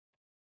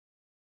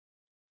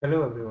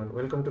Hello everyone,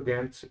 welcome to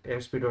GAN's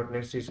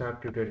ASP.NET C#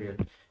 tutorial.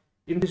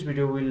 In this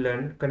video, we'll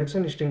learn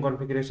connection string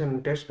configuration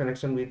and test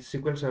connection with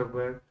SQL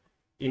Server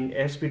in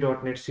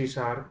ASP.NET C#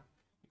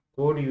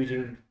 code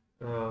using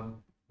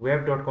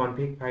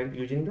web.config file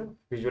using the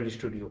Visual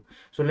Studio.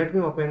 So let me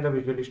open the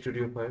Visual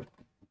Studio first.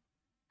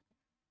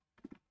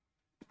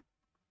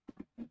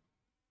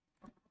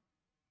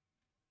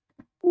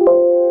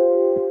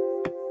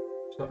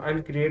 So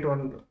I'll create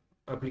one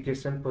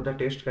application for the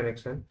test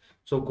connection.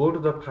 So go to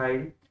the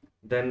file,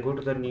 then go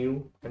to the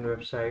new and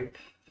website,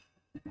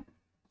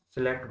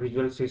 select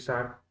Visual C#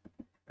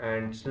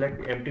 and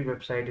select empty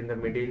website in the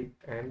middle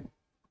and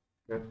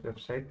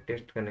website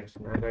test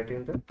connection. I'm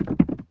writing the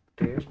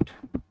test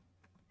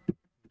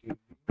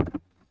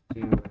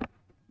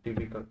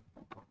db.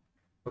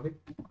 Okay,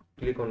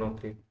 click on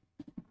OK.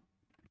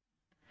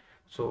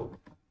 So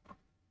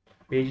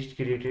page is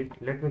created.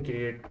 Let me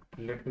create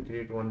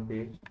one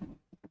page.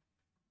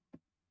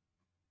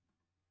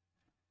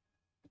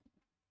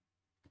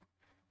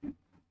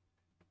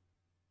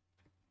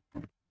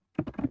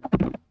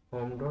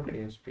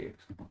 Home.aspx.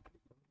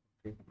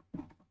 Okay.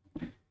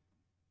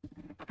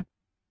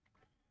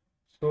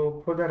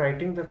 So for the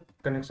writing the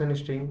connection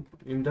string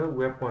in the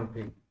web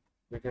config,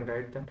 we can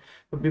write that.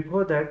 But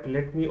before that,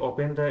 let me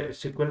open the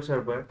SQL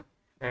Server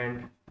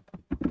and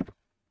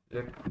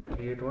let's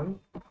create one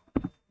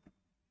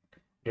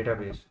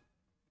database.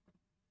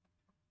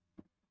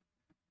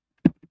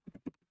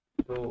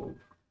 So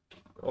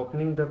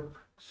opening the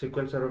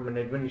SQL Server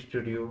Management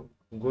Studio,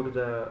 go to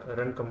the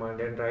run command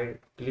and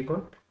click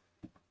on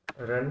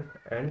run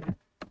and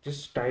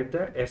just type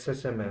the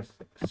SSMS,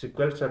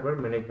 SQL Server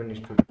Management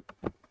Studio.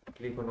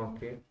 Click on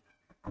OK.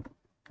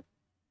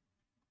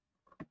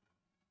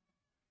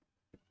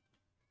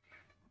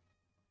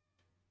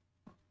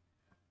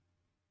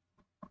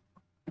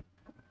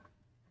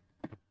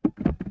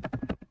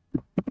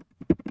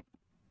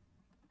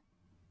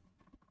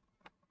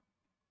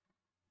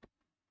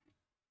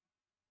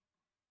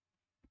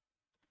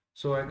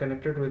 So I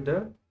connected with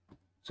the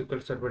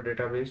SQL Server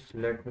database.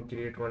 Let me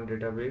create one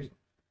database,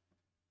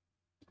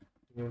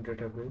 new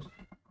database.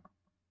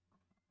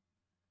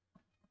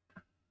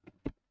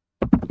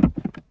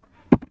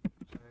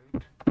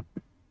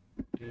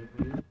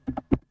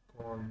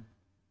 db-con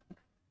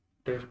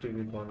test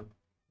db-con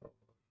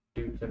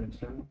db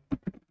connection.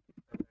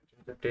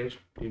 The test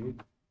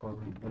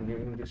db-con. I'm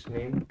giving this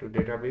name to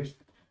database.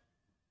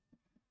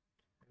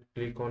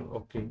 Click on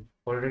OK.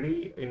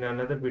 Already in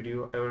another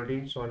video I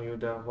already shown you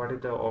the what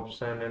is the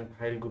option and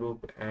file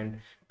group and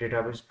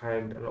database file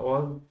and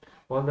all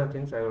the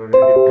things I already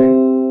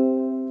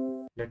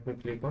defined. Let me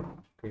click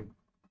on OK.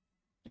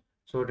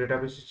 So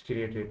database is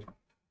created.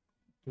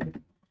 Okay.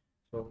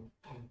 So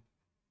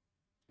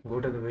go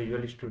to the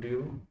Visual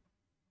Studio.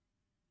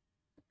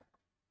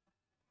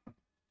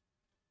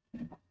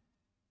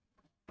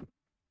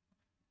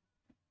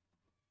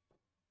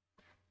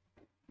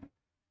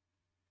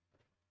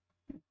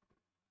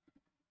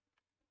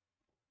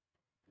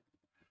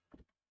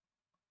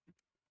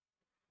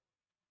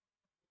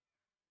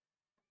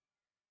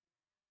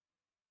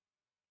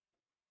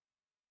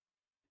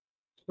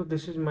 So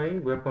this is my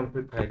web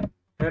config file.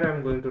 Here I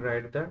am going to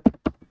write the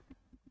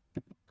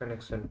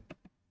connection.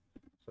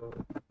 So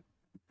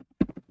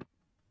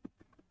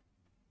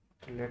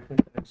let me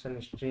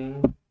connection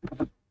string,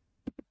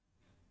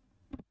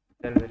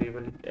 then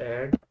variable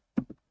add,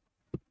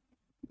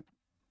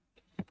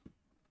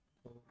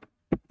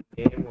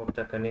 name of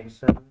the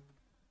connection.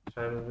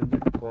 So I'm going to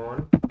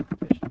con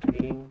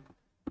string,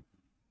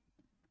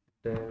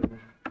 then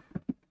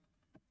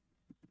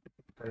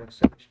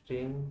connection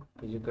string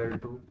is equal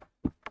to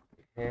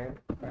here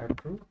I have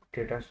to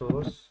data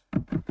source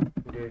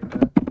is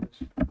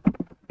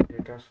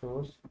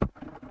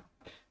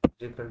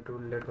equal to,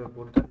 let me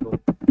put the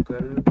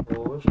local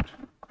host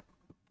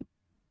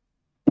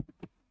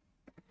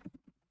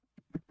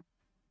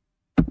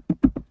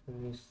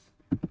is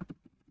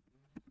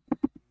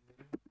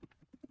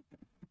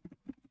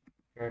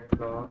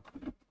catalog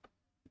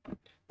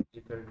is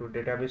equal to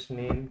database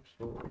name.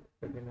 So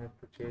again I have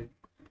to change.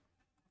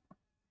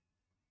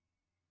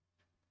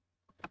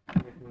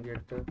 Let me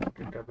get the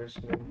database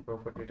name,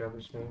 proper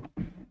database name.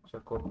 So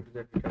copy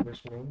the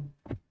database name.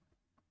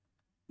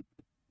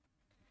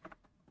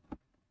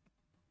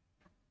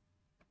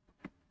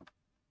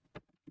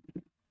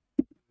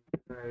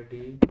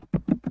 ID.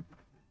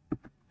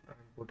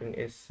 I'm putting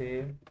SA.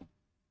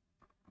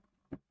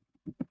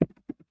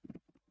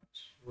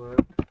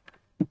 Password.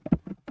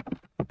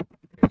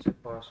 As a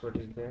password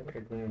is there.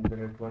 Admin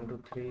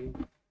 123.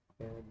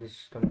 This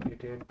is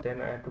completed.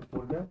 Then I have to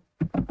put the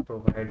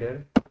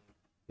provider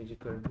is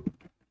equal to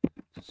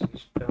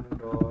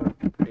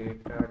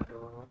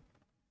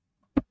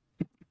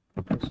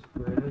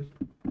system.data.sql.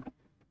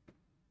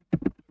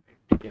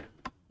 Yeah.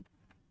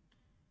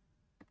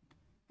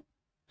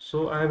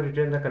 So I have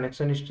written the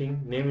connection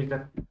string. Name is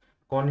the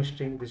con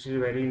string. This is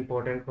very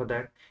important for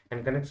that.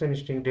 And connection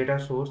string data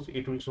source,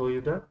 it will show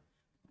you the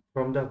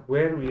from the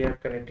where we are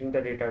connecting the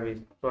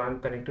database. So I'm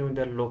connecting with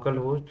the local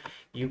host.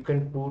 You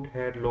can put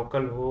here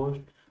local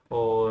host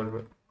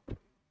or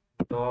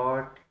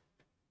dot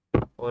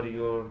or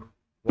your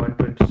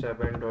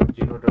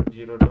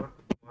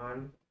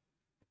 127.0.0.1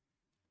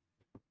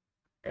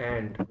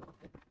 and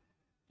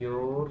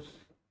your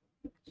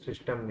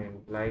system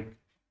name, like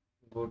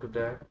go to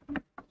the,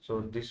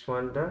 so this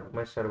one the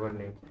my server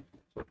name,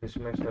 so this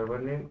is my server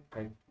name.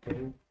 I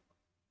can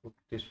put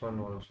this one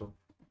also.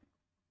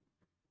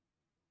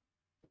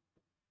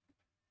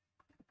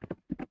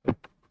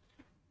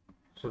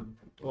 So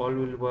all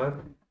will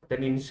work.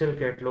 Then initial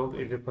catalog,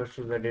 it refers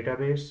to the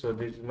database. So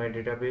this is my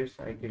database.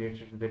 I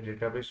created the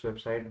database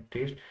website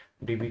test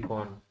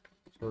dbcon.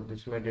 So this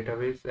is my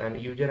database and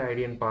user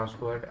ID and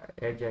password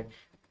as I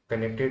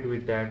connected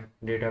with that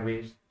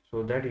database.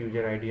 So that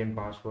user ID and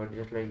password,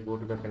 just like go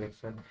to the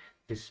connection.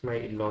 This is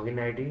my login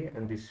ID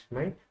and this is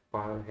my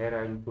here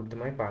I will put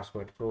my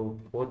password. So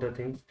both the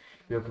things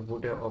you have to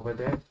put over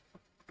there.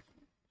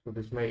 So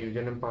this is my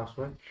username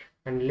password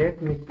and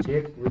let me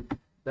check with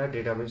the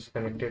database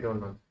connected or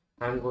not.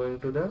 I'm going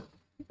to the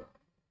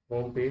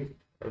home page.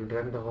 I will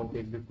run the home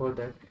page. Before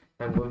that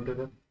I'm going to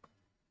the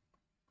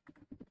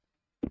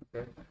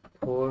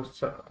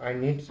I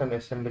need some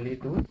assembly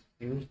to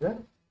use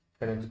the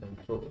connection.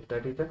 So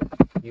that is the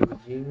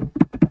using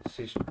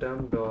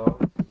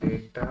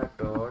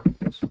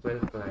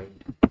system.data.sql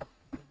client,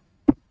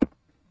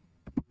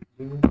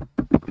 using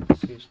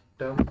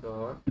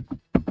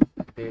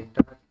system.configuration.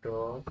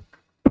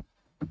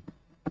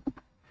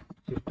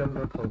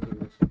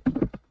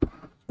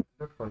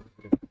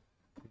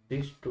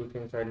 These two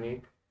things I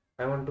need.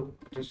 I want to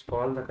just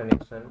call the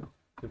connection.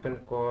 You can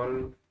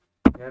call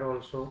here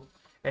also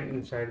and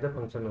inside the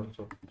function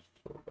also.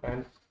 So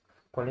I'm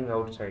calling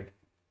outside.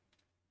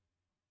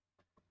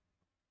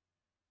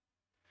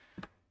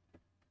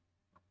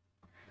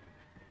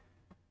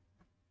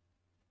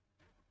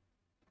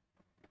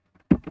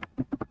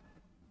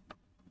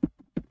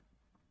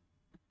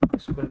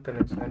 SQL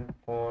connection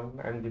on,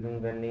 I'm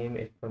giving the name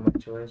as per my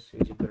choice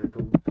is equal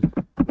to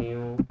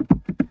new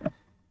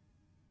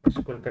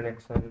SQL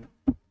connection.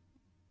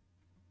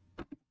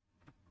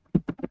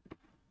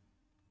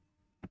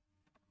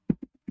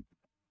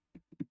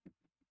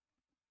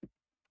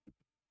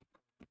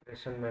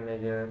 Connection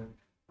manager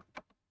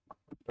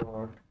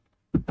dot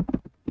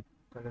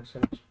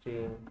connection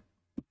string.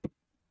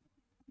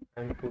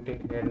 I'm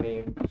putting here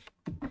name.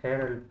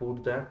 Here I'll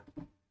put the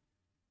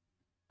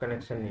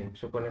connection name.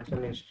 So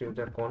connection is to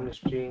the con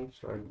string.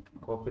 So I'll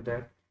copy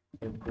that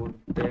and put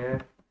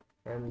there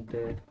and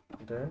there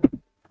the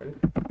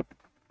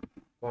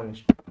con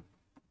string.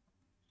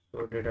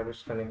 So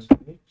database connection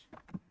is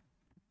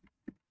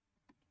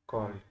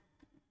called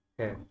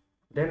here.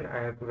 Then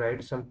I have to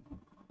write some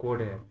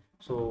code here.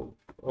 So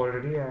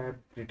already I have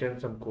written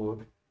some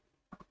code.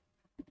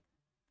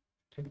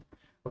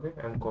 Okay,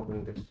 I'm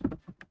copying this.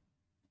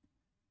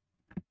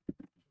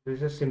 This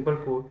is a simple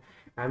code.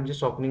 I'm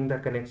just opening the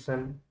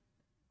connection.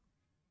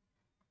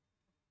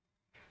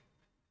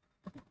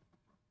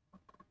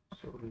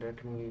 So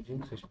let me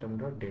using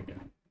system.data.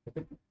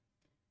 Okay,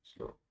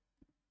 so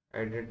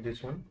I did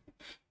this one.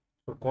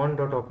 So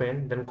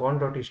con.open, then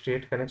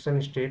con.state, connection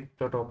state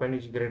dot open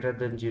is greater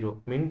than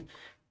 0, means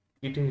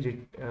it is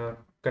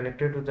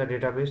connected to the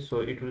database, so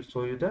it will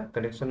show you the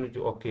connection is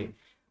okay,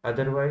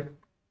 otherwise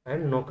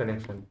and no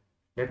connection.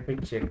 Let me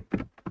check.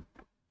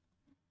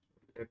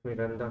 Let me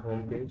run the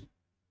home page.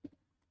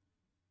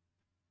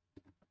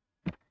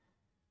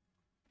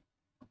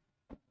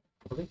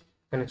 Okay,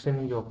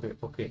 connection is okay.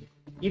 Okay,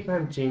 if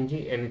I'm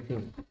changing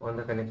anything on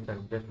the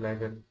connection, just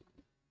like a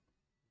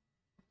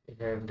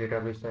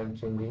database, I'm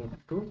changing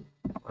to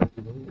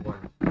giving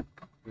 1.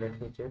 Let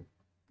me check.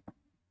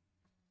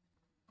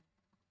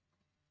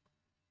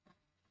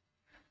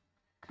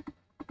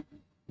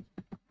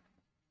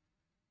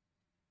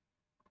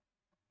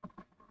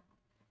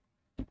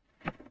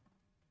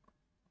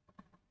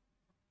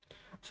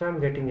 So I'm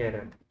getting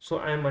error. So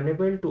I'm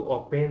unable to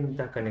open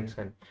the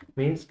connection,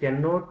 means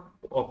cannot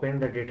open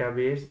the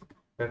database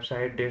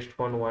website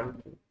testcon1.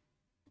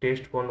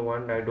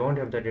 I don't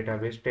have the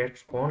database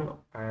testcon.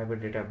 I have a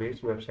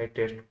database website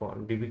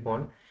testcon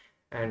dbcon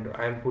and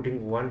I'm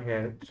putting 1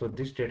 here. So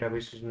this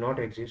database is not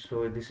exist.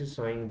 So this is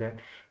showing that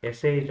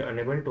SA is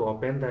unable to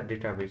open the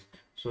database.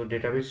 So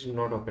database is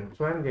not open.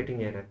 So I'm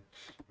getting error.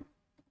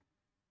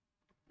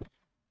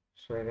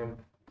 So I am,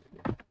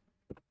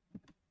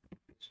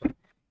 so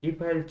if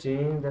I'll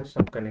change the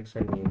some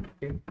connection name,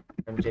 okay,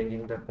 I'm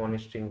changing the con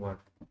string 1.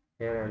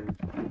 Here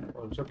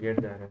I'll also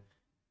get the error.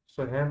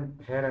 So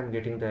here I'm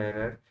getting the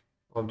error.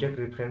 Object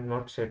reference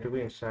not set to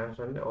be instanced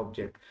on the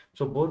object.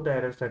 So both the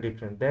errors are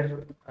different.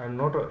 There I'm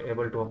not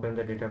able to open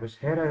the database.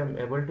 Here I am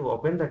able to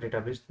open the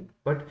database,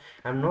 but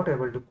I'm not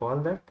able to call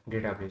the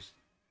database.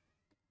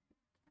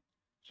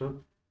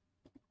 So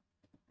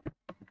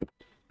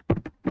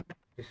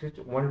this is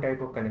one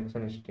type of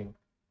connection string.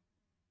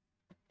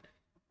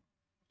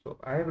 So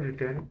I have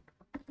written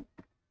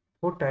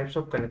 4 types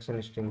of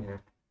connection string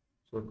here.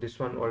 So this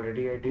one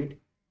already I did.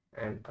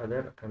 and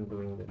other I'm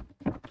doing that.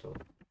 So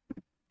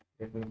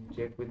let me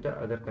check with the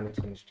other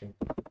connection string.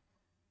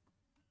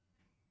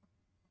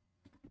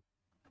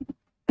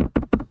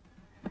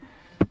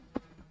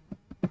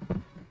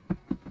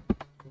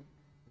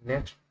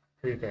 Next,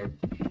 three types.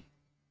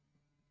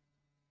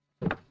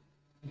 So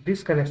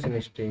this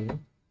connection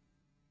string,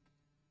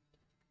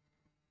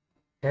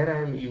 here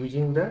I am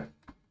using the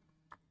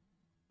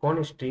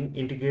string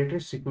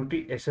integrated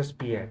security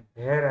SSPI.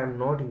 Here I am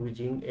not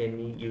using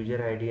any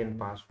user ID and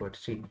password.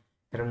 See,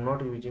 here I am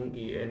not using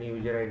any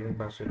user ID and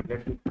password.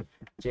 Let me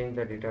change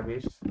the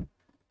database.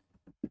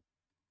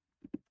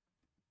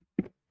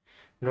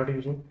 Not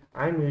using.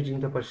 I am using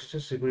the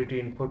persistent security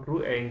info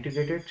through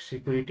integrated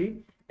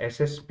security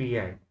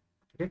SSPI.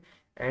 Okay,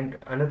 and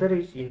another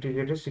is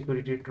integrated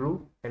security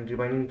true, and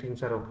remaining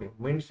things are okay.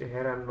 Means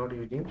here I am not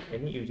using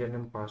any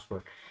username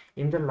password.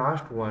 In the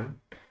last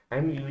one, I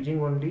am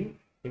using only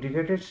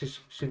integrated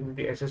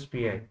security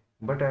SSPI,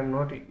 but I am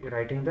not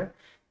writing the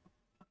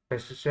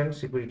persistent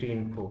security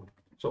info.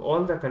 So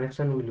all the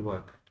connection will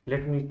work.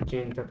 Let me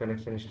change the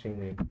connection string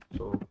name.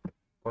 So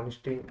on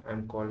string I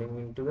am calling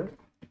into the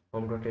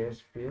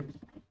home.asp. Here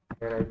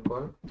I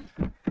call,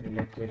 and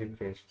let me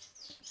refresh.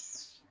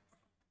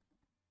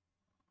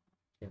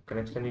 Yeah,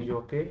 connection is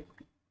okay.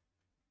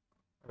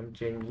 I'm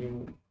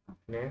changing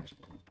next.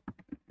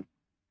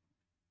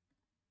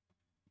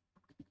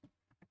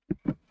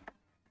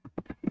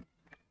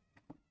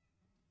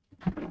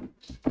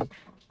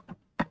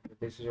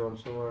 This is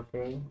also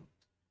working.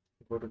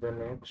 Go to the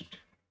next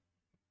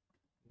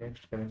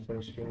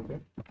connection string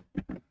there.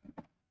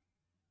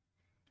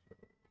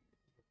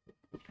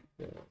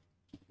 Yeah.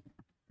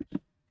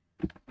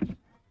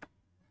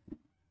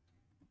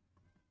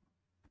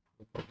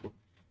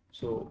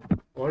 So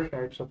all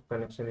types of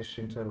connection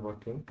strings are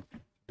working.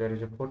 There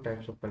is a 4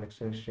 types of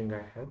connection string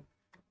I have.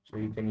 So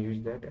you can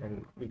use that,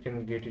 and we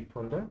can get it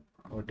from the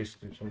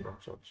description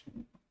box also.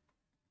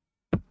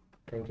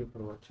 Thank you for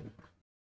watching.